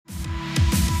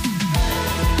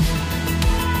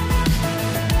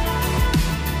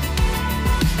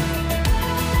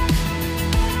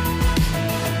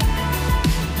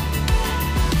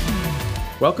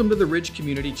Welcome to the Ridge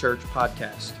Community Church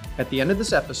podcast. At the end of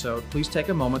this episode, please take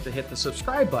a moment to hit the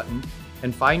subscribe button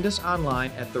and find us online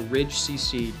at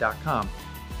theridgecc.com.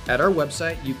 At our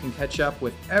website, you can catch up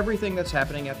with everything that's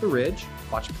happening at the Ridge,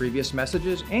 watch previous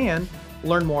messages, and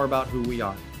learn more about who we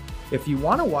are. If you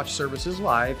want to watch services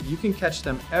live, you can catch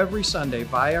them every Sunday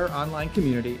via our online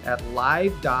community at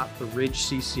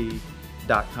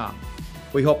live.theridgecc.com.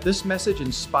 We hope this message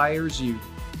inspires you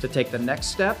to take the next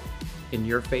step in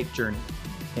your faith journey.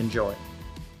 Enjoy.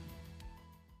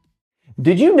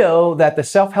 Did you know that the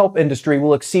self-help industry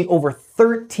will exceed over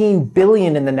 $13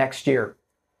 billion in the next year?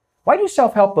 Why do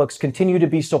self-help books continue to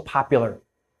be so popular?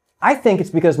 I think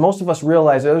it's because most of us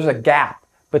realize there's a gap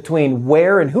between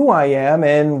where and who I am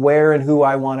and where and who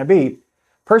I want to be.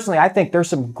 Personally, I think there's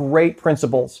some great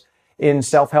principles in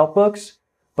self-help books,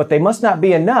 but they must not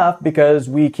be enough because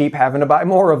we keep having to buy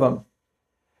more of them.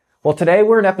 Well, today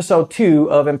we're in episode 2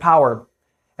 of Empower.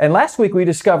 And last week we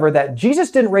discovered that Jesus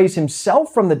didn't raise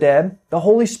himself from the dead, the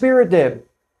Holy Spirit did.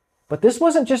 But this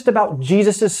wasn't just about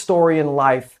Jesus' story in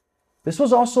life. This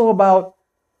was also about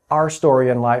our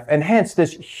story in life, and hence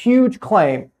this huge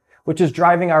claim, which is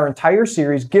driving our entire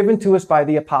series given to us by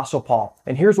the Apostle Paul.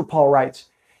 And here's what Paul writes.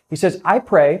 He says, I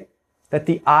pray that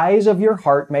the eyes of your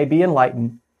heart may be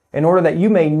enlightened in order that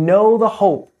you may know the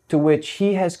hope to which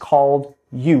he has called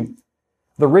you,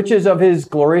 the riches of his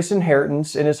glorious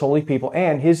inheritance in his holy people,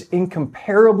 and his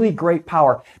incomparably great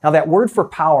power. Now that word for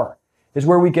power is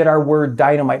where we get our word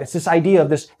dynamite. It's this idea of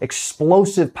this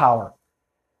explosive power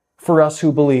for us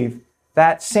who believe.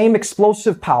 That same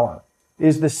explosive power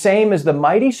is the same as the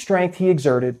mighty strength he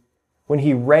exerted when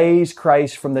he raised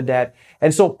Christ from the dead.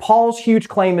 And so Paul's huge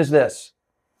claim is this: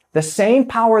 the same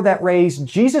power that raised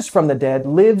Jesus from the dead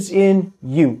lives in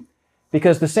you,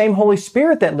 because the same Holy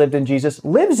Spirit that lived in Jesus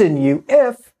lives in you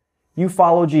if you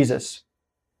follow Jesus.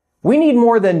 We need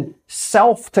more than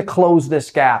self to close this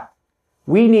gap.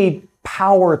 We need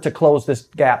power to close this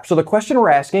gap. So the question we're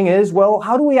asking is, well,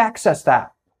 how do we access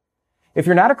that? If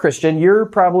you're not a Christian, you're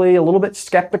probably a little bit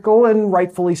skeptical, and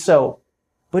rightfully so.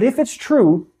 But if it's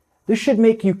true, this should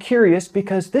make you curious,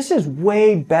 because this is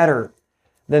way better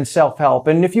than self-help.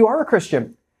 And if you are a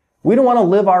Christian, we don't want to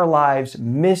live our lives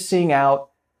missing out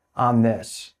on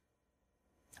this.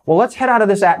 Well, let's head out of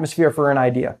this atmosphere for an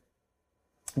idea.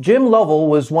 Jim Lovell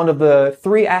was one of the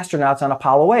 3 astronauts on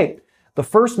Apollo 8, the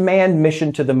first manned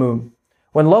mission to the moon.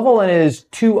 When Lovell and his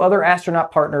 2 other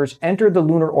astronaut partners entered the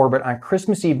lunar orbit on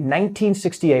Christmas Eve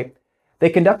 1968, they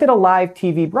conducted a live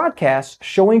TV broadcast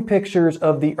showing pictures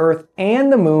of the Earth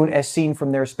and the moon as seen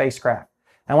from their spacecraft.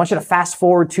 Now, I want you to fast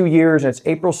forward 2 years, and it's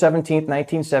April 17th,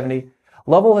 1970.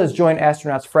 Lovell has joined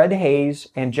astronauts Fred Hayes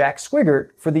and Jack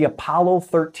Swigert for the Apollo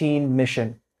 13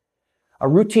 mission. A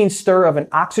routine stir of an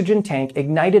oxygen tank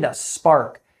ignited a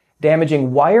spark,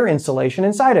 damaging wire insulation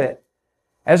inside of it.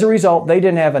 As a result, they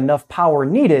didn't have enough power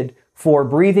needed for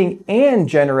breathing and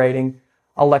generating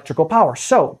electrical power.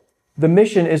 So, the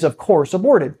mission is of course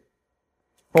aborted.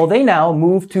 Well, they now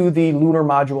move to the lunar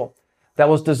module that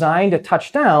was designed to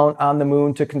touch down on the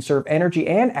moon to conserve energy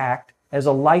and act as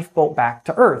a lifeboat back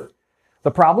to Earth. The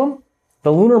problem?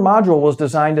 The lunar module was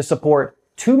designed to support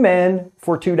 2 men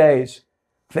for 2 days.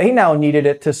 They now needed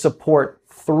it to support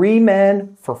 3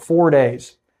 men for 4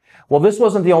 days. Well, this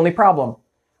wasn't the only problem.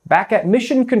 Back at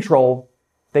Mission Control,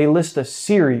 they list a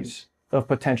series of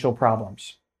potential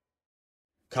problems.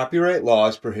 Copyright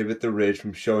laws prohibit the Ridge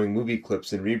from showing movie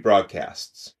clips and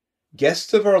rebroadcasts.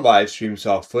 Guests of our live stream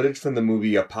saw footage from the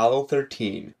movie Apollo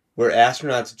 13, where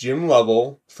astronauts Jim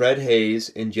Lovell, Fred Hayes,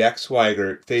 and Jack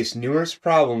Swigert face numerous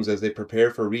problems as they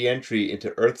prepare for re-entry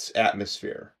into Earth's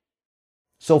atmosphere.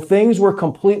 So things were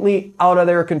completely out of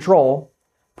their control.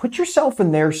 Put yourself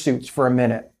in their suits for a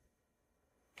minute.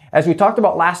 As we talked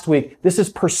about last week, this is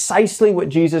precisely what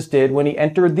Jesus did when he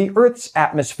entered the Earth's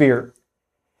atmosphere.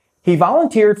 He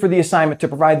volunteered for the assignment to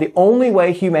provide the only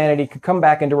way humanity could come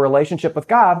back into a relationship with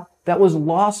God that was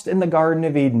lost in the Garden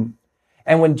of Eden.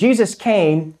 And when Jesus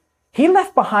came, he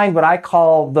left behind what I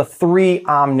call the 3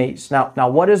 omnis. Now,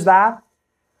 what is that?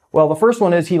 Well, the first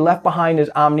one is he left behind his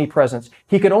omnipresence.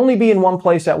 He could only be in one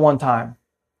place at one time.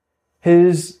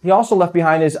 He also left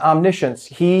behind his omniscience.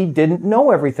 He didn't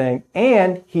know everything.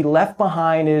 And he left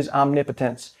behind his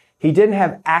omnipotence. He didn't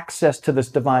have access to this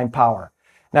divine power.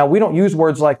 Now, we don't use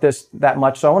words like this that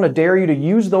much, so I want to dare you to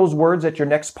use those words at your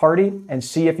next party and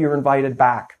see if you're invited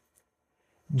back.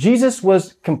 Jesus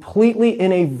was completely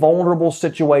in a vulnerable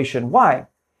situation. Why?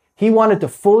 He wanted to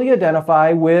fully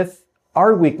identify with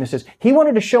our weaknesses. He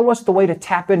wanted to show us the way to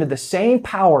tap into the same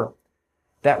power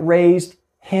that raised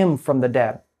him from the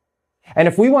dead. And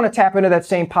if we want to tap into that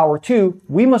same power too,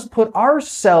 we must put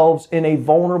ourselves in a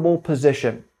vulnerable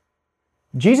position.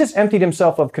 Jesus emptied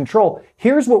himself of control.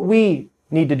 Here's what we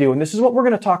need to do, and this is what we're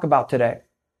going to talk about today.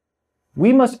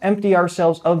 We must empty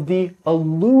ourselves of the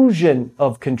illusion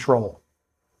of control.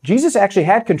 Jesus actually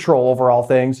had control over all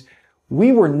things.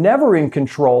 We were never in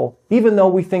control, even though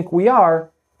we think we are,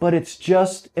 but it's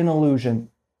just an illusion.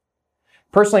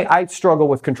 Personally, I struggle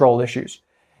with control issues.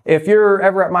 If you're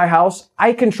ever at my house,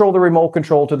 I control the remote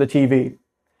control to the TV.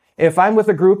 If I'm with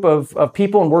a group of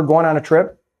people and we're going on a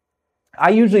trip, I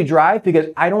usually drive because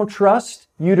I don't trust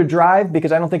you to drive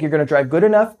because I don't think you're going to drive good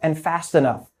enough and fast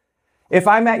enough. If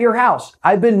I'm at your house,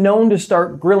 I've been known to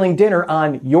start grilling dinner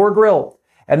on your grill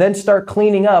and then start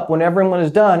cleaning up when everyone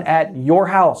is done at your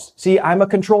house. See, I'm a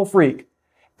control freak.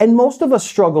 And most of us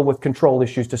struggle with control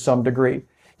issues to some degree.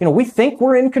 We think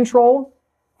we're in control,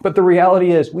 but the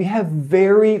reality is we have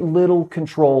very little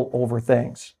control over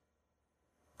things.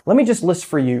 Let me just list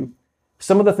for you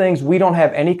some of the things we don't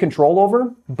have any control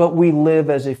over, but we live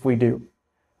as if we do.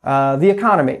 The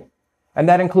economy, and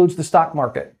that includes the stock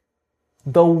market.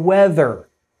 The weather.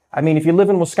 If you live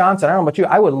in Wisconsin, I don't know about you,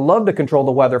 I would love to control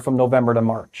the weather from November to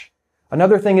March.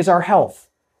 Another thing is our health.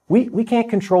 We can't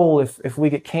control if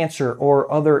we get cancer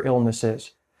or other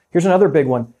illnesses. Here's another big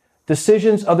one.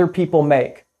 Decisions other people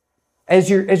make.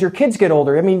 As your kids get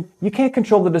older, you can't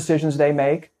control the decisions they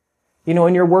make. In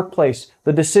your workplace,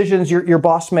 the decisions your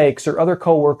boss makes or other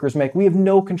coworkers make, we have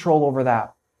no control over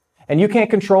that. And you can't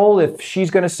control if she's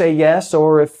going to say yes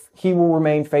or if he will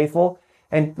remain faithful.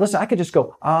 And listen, I could just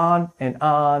go on and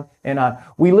on and on.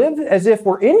 We live as if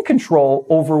we're in control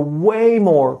over way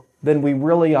more than we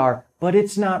really are, but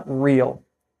it's not real.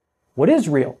 What is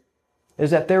real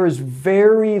is that there is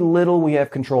very little we have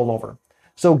control over.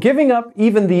 So giving up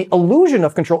even the illusion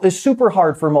of control is super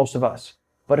hard for most of us.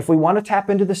 But if we want to tap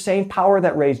into the same power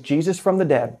that raised Jesus from the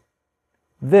dead,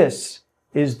 this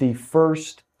is the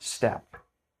first step.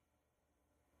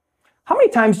 How many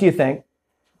times do you think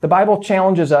the Bible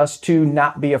challenges us to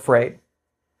not be afraid?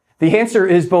 The answer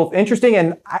is both interesting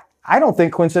and I don't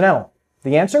think coincidental.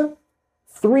 The answer?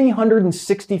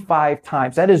 365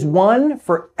 times. That is one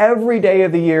for every day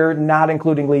of the year, not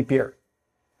including leap year.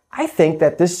 I think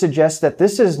that this suggests that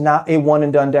this is not a one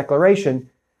and done declaration,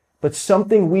 but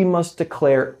something we must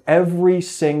declare every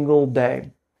single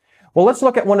day. Well, let's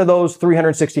look at one of those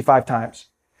 365 times,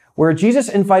 where Jesus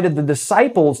invited the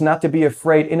disciples not to be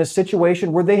afraid in a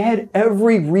situation where they had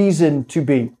every reason to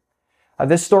be.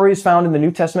 This story is found in the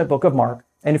New Testament book of Mark.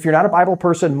 And if you're not a Bible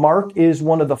person, Mark is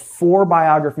one of the 4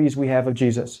 biographies we have of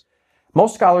Jesus.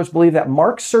 Most scholars believe that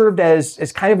Mark served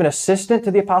as kind of an assistant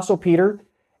to the Apostle Peter.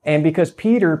 And because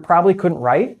Peter probably couldn't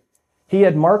write, he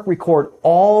had Mark record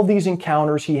all these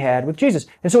encounters he had with Jesus.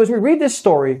 And so as we read this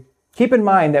story, keep in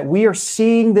mind that we are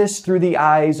seeing this through the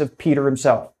eyes of Peter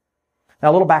himself. Now,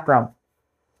 a little background.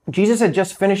 Jesus had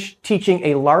just finished teaching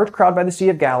a large crowd by the Sea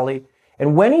of Galilee.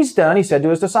 And when he's done, he said to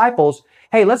his disciples,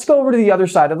 hey, let's go over to the other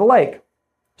side of the lake.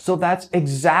 So that's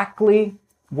exactly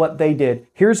what they did.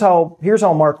 Here's how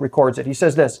Mark records it. He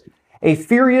says this, a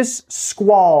furious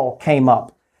squall came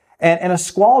up. And a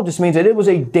squall just means that it was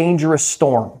a dangerous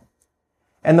storm.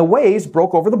 And the waves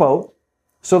broke over the boat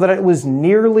so that it was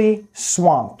nearly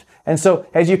swamped. And so,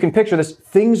 as you can picture this,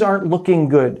 things aren't looking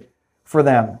good for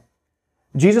them.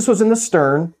 Jesus was in the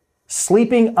stern,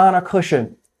 sleeping on a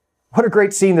cushion. What a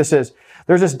great scene this is.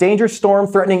 There's this dangerous storm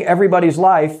threatening everybody's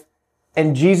life,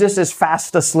 and Jesus is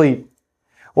fast asleep.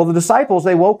 Well, the disciples,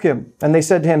 they woke him, and they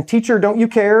said to him, Teacher, don't you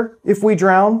care if we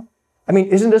drown?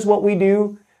 Isn't this what we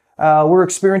do? We're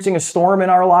experiencing a storm in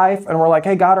our life, and we're like,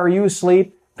 hey, God, are you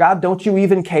asleep? God, don't you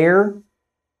even care?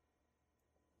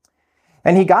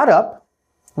 And he got up,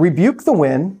 rebuked the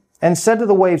wind, and said to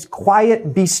the waves,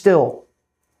 Quiet, be still.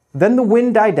 Then the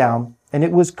wind died down, and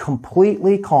it was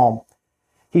completely calm.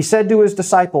 He said to his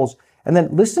disciples, and then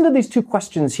listen to these 2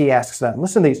 questions he asks them.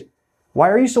 Listen to these. Why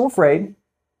are you so afraid?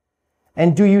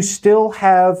 And do you still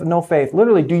have no faith?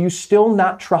 Literally, do you still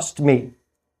not trust me?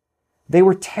 They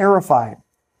were terrified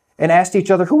and asked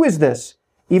each other, who is this?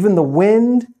 Even the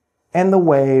wind and the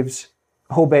waves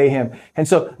obey him. And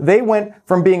so they went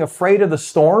from being afraid of the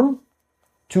storm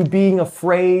to being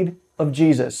afraid of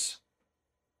Jesus.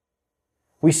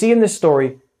 We see in this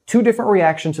story 2 different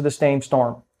reactions to the same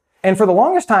storm. And for the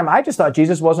longest time, I just thought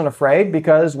Jesus wasn't afraid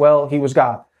because, well, he was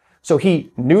God. So he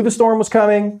knew the storm was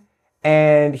coming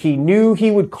and he knew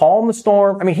he would calm the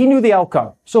storm. He knew the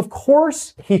outcome. So of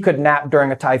course he could nap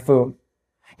during a typhoon.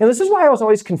 This is why I was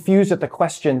always confused at the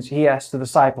questions he asked the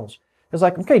disciples. It's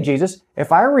like, okay, Jesus,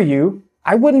 if I were you,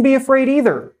 I wouldn't be afraid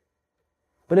either.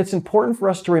 But it's important for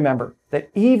us to remember that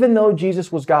even though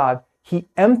Jesus was God, He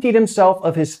emptied himself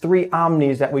of his three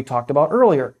omnis that we talked about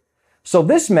earlier. So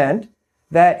this meant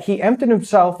that he emptied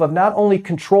himself of not only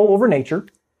control over nature,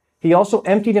 he also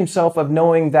emptied himself of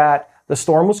knowing that the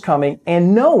storm was coming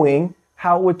and knowing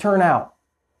how it would turn out.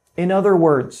 In other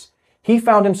words, he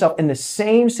found himself in the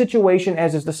same situation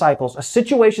as his disciples, a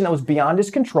situation that was beyond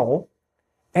his control,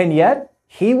 and yet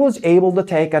he was able to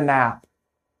take a nap.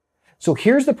 So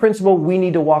here's the principle we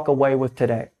need to walk away with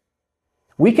today.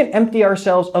 We can empty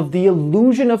ourselves of the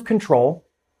illusion of control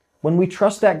when we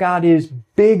trust that God is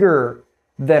bigger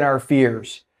than our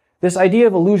fears. This idea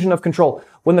of illusion of control.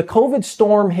 When the COVID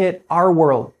storm hit our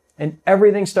world and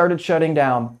everything started shutting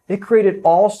down, it created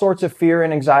all sorts of fear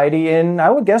and anxiety in, I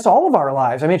would guess, all of our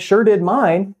lives. I mean, it sure did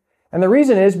mine. And the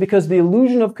reason is because the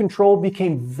illusion of control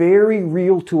became very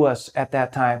real to us at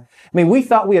that time. I mean, we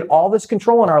thought we had all this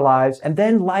control in our lives, and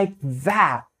then like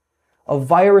that, a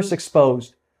virus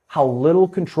exposed how little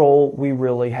control we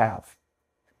really have.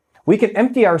 We can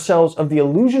empty ourselves of the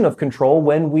illusion of control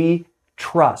when we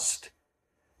trust.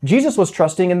 Jesus was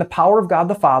trusting in the power of God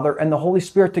the Father and the Holy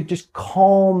Spirit to just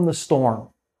calm the storm.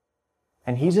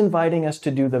 And he's inviting us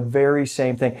to do the very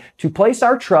same thing, to place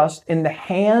our trust in the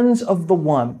hands of the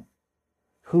one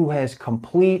who has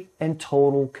complete and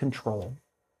total control.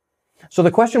 So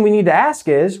the question we need to ask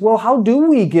is, well, how do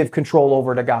we give control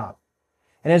over to God?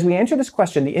 And as we answer this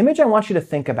question, the image I want you to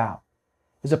think about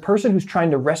is a person who's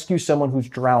trying to rescue someone who's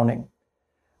drowning.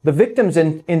 The victim's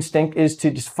instinct is to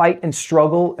just fight and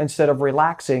struggle instead of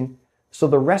relaxing so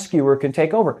the rescuer can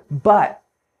take over. But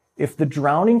if the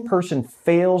drowning person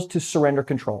fails to surrender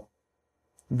control,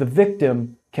 the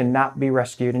victim cannot be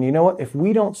rescued. And you know what? If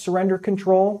we don't surrender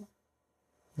control,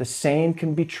 the same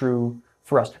can be true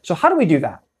for us. So how do we do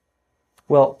that?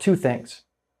 Well, two things.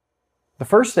 The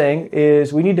first thing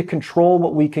is we need to control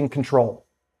what we can control.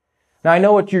 Now, I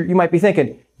know what you might be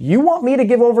thinking. You want me to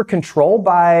give over control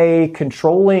by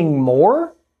controlling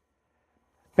more?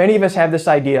 Many of us have this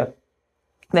idea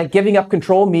that giving up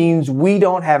control means we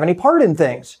don't have any part in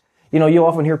things. You know, you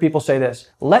often hear people say this,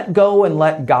 let go and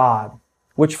let God,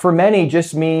 which for many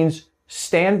just means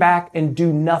stand back and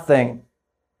do nothing.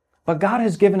 But God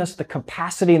has given us the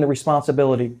capacity and the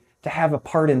responsibility to have a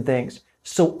part in things.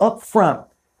 So up front,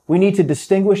 we need to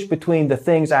distinguish between the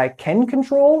things I can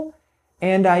control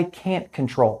and I can't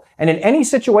control. And in any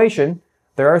situation,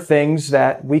 there are things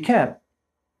that we can.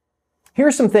 Here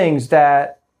are some things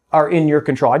that are in your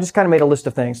control. I just kind of made a list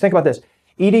of things. Think about this.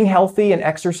 Eating healthy and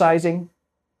exercising,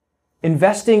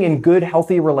 investing in good,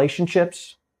 healthy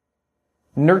relationships,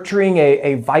 nurturing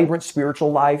a vibrant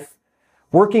spiritual life,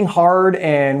 working hard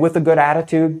and with a good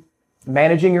attitude,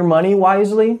 managing your money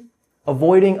wisely,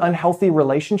 avoiding unhealthy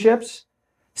relationships,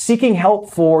 seeking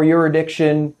help for your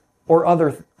addiction or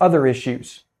other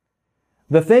issues.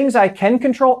 The things I can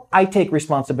control, I take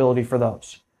responsibility for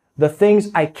those. The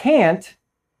things I can't,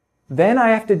 then I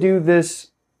have to do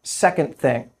this second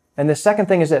thing. And the second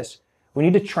thing is this. We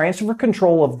need to transfer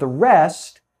control of the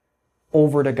rest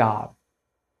over to God.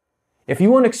 If you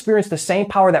want to experience the same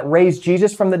power that raised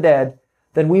Jesus from the dead,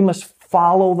 then we must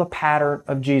follow the pattern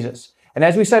of Jesus. And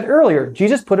as we said earlier,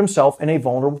 Jesus put himself in a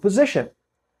vulnerable position.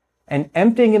 And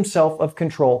emptying himself of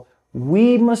control,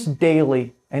 we must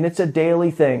daily, and it's a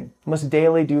daily thing, must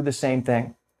daily do the same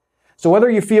thing. So whether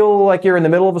you feel like you're in the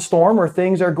middle of a storm or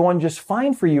things are going just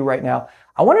fine for you right now,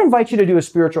 I want to invite you to do a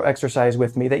spiritual exercise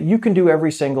with me that you can do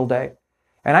every single day.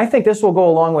 And I think this will go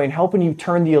a long way in helping you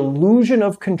turn the illusion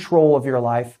of control of your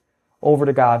life over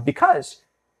to God, because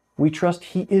we trust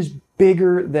he is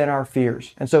bigger than our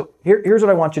fears. And so here's what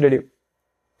I want you to do.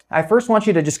 I first want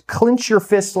you to just clench your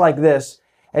fists like this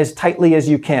as tightly as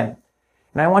you can.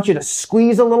 And I want you to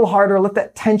squeeze a little harder, let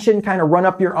that tension kind of run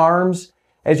up your arms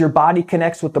as your body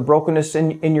connects with the brokenness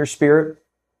in your spirit.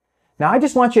 Now, I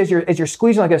just want you, as you're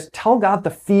squeezing like this, tell God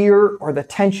the fear or the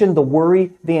tension, the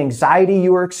worry, the anxiety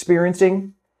you are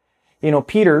experiencing. You know,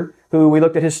 Peter, who we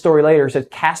looked at his story later, said,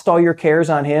 cast all your cares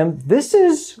on him. This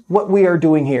is what we are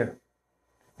doing here.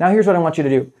 Now, here's what I want you to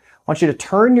do. I want you to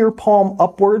turn your palm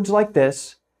upwards like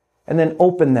this and then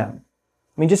open them.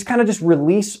 I mean, just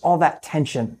release all that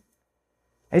tension.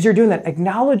 As you're doing that,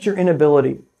 acknowledge your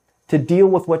inability to deal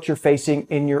with what you're facing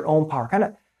in your own power. Kind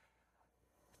of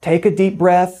take a deep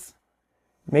breath,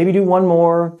 maybe do one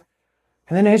more.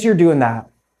 And then as you're doing that,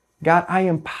 God, I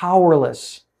am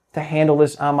powerless to handle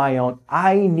this on my own.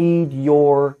 I need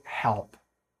your help.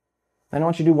 Then I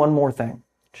want you to do one more thing. I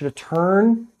want you to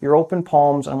turn your open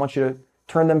palms. I want you to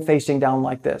turn them facing down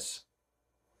like this.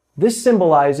 This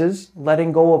symbolizes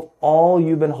letting go of all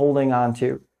you've been holding on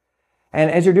to.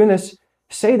 And as you're doing this,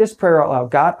 say this prayer out loud.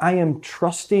 God, I am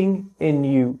trusting in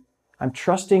you. I'm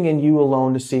trusting in you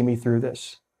alone to see me through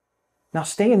this. Now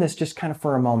stay in this just kind of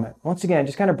for a moment. Once again,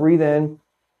 just kind of breathe in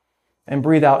and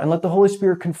breathe out and let the Holy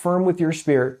Spirit confirm with your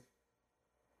spirit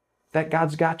that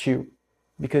God's got you.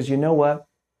 Because you know what?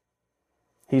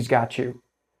 He's got you.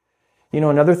 You know,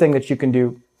 another thing that you can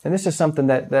do, and this is something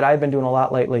that I've been doing a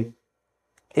lot lately,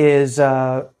 is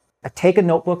take a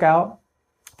notebook out,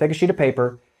 take a sheet of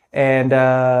paper, and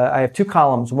I have two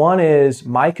columns. One is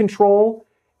my control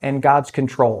and God's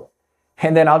control.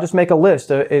 And then I'll just make a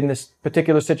list in this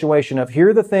particular situation of here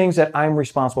are the things that I'm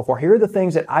responsible for. Here are the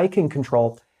things that I can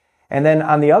control. And then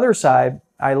on the other side,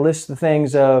 I list the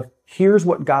things of here's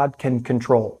what God can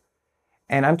control.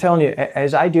 And I'm telling you,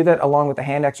 as I do that along with the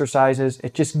hand exercises,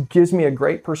 it just gives me a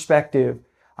great perspective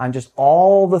on just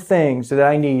all the things that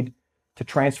I need to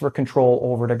transfer control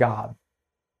over to God.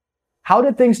 How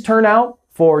did things turn out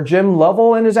for Jim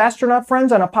Lovell and his astronaut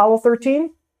friends on Apollo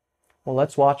 13? Well,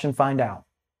 let's watch and find out.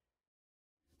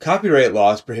 Copyright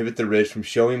laws prohibit the Ridge from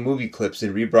showing movie clips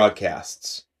in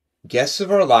rebroadcasts. Guests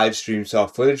of our live stream saw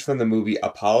footage from the movie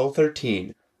Apollo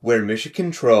 13, where mission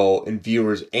control and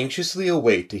viewers anxiously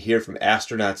await to hear from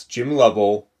astronauts Jim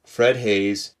Lovell, Fred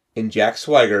Hayes, and Jack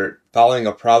Swigert following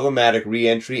a problematic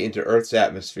re-entry into Earth's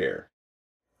atmosphere.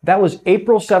 That was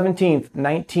April 17th,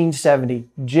 1970.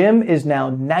 Jim is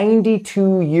now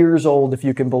 92 years old, if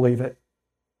you can believe it.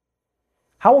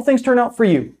 How will things turn out for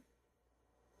you?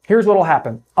 Here's what will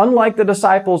happen. Unlike the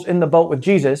disciples in the boat with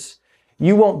Jesus,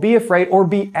 you won't be afraid or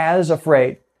be as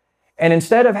afraid. And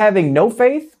instead of having no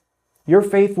faith, your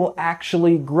faith will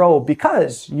actually grow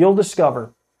because you'll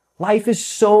discover life is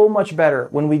so much better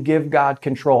when we give God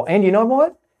control. And you know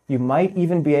what? You might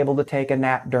even be able to take a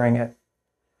nap during it.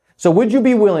 So would you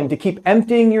be willing to keep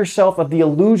emptying yourself of the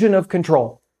illusion of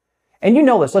control? And you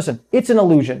know this, listen, it's an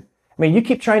illusion. I mean, you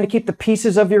keep trying to keep the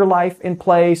pieces of your life in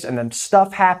place and then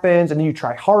stuff happens and then you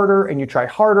try harder and you try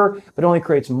harder, but it only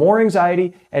creates more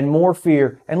anxiety and more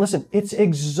fear. And listen, it's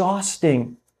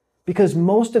exhausting because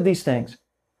most of these things,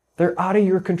 they're out of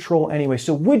your control anyway.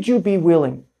 So would you be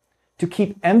willing to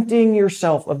keep emptying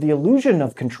yourself of the illusion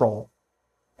of control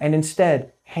and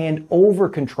instead hand over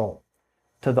control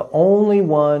to the only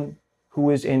one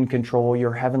who is in control,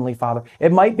 your Heavenly Father?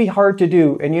 It might be hard to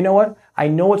do. And you know what? I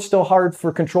know it's still hard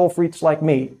for control freaks like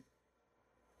me,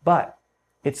 but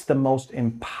it's the most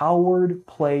empowered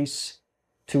place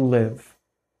to live.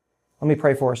 Let me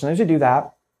pray for us. And as you do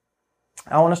that,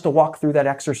 I want us to walk through that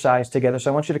exercise together.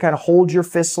 So I want you to kind of hold your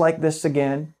fists like this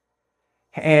again.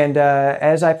 And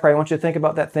as I pray, I want you to think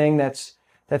about that thing that's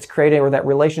creating, or that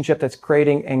relationship that's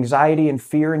creating anxiety and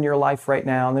fear in your life right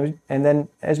now. And then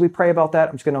as we pray about that,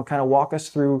 I'm just going to kind of walk us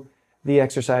through the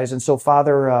exercise. And so,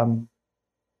 Father,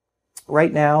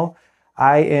 right now,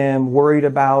 I am worried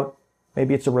about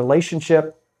maybe it's a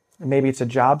relationship, maybe it's a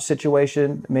job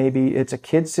situation, maybe it's a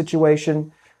kid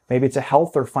situation, maybe it's a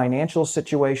health or financial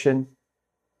situation.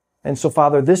 And so,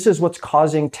 Father, this is what's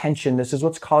causing tension. This is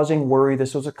what's causing worry. This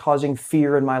is what's causing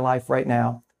fear in my life right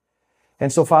now.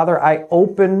 And so, Father, I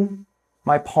open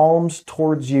my palms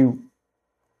towards you.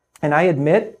 And I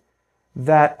admit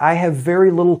that I have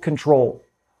very little control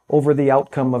over the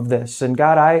outcome of this. And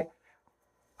God,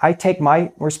 I take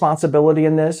my responsibility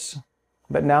in this,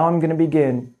 but now I'm going to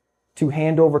begin to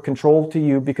hand over control to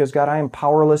you because, God, I am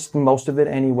powerless in most of it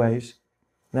anyways.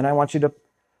 Then I want you to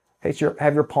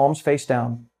have your palms face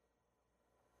down.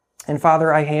 And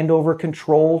Father, I hand over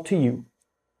control to you.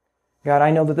 God,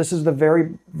 I know that this is the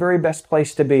very, very best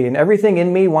place to be. And everything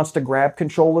in me wants to grab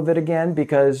control of it again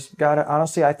because, God,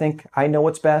 honestly, I think I know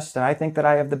what's best and I think that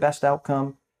I have the best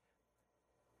outcome.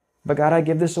 But God, I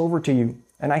give this over to you.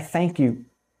 And I thank you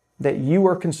that you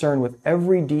are concerned with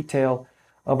every detail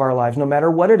of our lives. No matter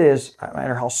what it is, no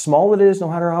matter how small it is, no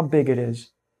matter how big it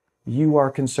is, you are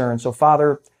concerned. So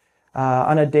Father,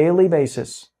 on a daily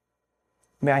basis,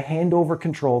 may I hand over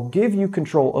control, give you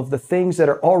control of the things that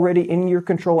are already in your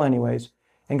control anyways.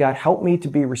 And God, help me to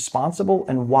be responsible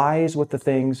and wise with the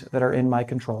things that are in my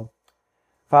control.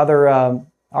 Father,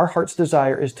 our heart's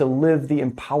desire is to live the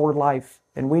empowered life.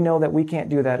 And we know that we can't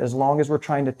do that as long as we're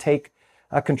trying to take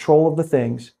control of the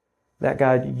things that,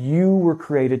 God, you were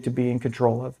created to be in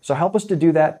control of. So help us to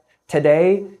do that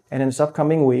today and in this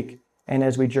upcoming week and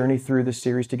as we journey through this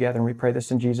series together. And we pray this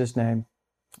in Jesus' name.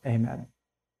 Amen.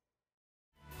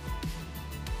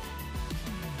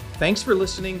 Thanks for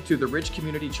listening to the Ridge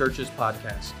Community Church's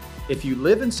podcast. If you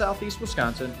live in Southeast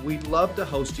Wisconsin, we'd love to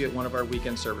host you at one of our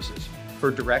weekend services.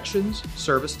 For directions,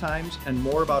 service times, and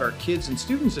more about our kids and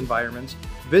students' environments,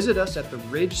 visit us at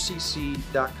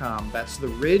theridgecc.com. That's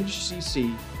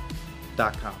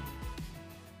theridgecc.com.